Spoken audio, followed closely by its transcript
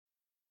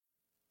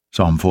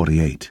Psalm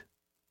 48.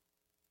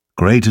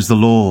 Great is the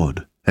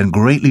Lord, and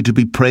greatly to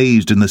be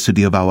praised in the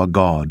city of our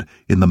God,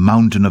 in the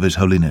mountain of his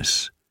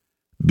holiness.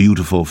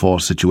 Beautiful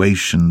for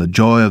situation, the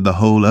joy of the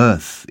whole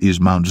earth is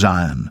Mount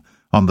Zion,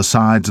 on the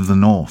sides of the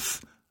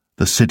north,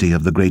 the city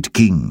of the great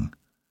King.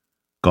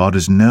 God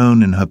is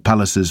known in her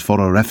palaces for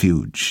a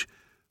refuge.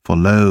 For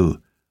lo,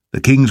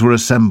 the kings were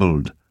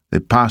assembled, they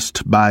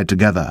passed by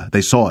together,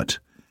 they saw it,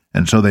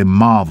 and so they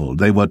marveled,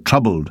 they were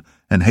troubled,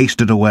 and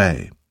hasted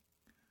away.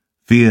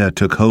 Fear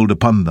took hold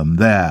upon them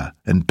there,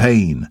 and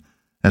pain,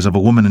 as of a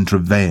woman in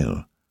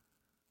travail.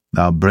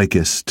 Thou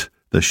breakest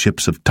the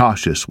ships of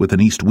Tarshish with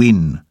an east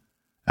wind.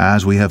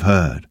 As we have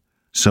heard,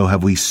 so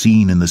have we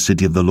seen in the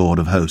city of the Lord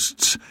of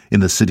hosts,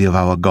 in the city of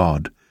our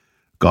God.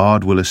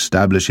 God will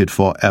establish it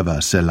for ever,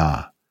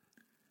 Selah.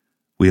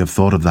 We have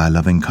thought of thy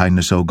loving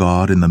kindness, O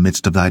God, in the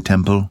midst of thy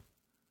temple.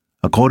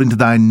 According to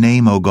thy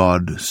name, O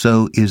God,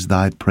 so is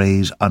thy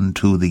praise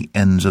unto the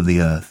ends of the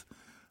earth.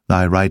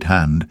 Thy right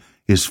hand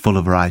is full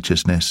of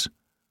righteousness.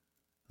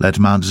 Let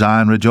Mount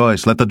Zion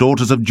rejoice, let the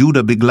daughters of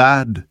Judah be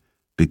glad,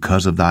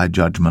 because of thy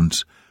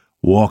judgments.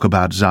 Walk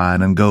about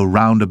Zion, and go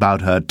round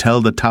about her,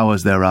 tell the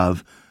towers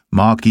thereof,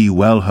 mark ye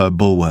well her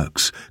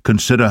bulwarks,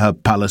 consider her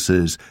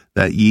palaces,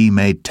 that ye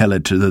may tell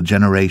it to the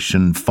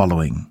generation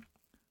following.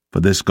 For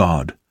this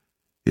God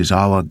is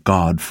our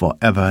God for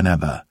ever and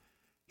ever.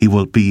 He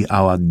will be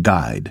our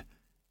guide,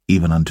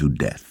 even unto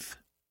death.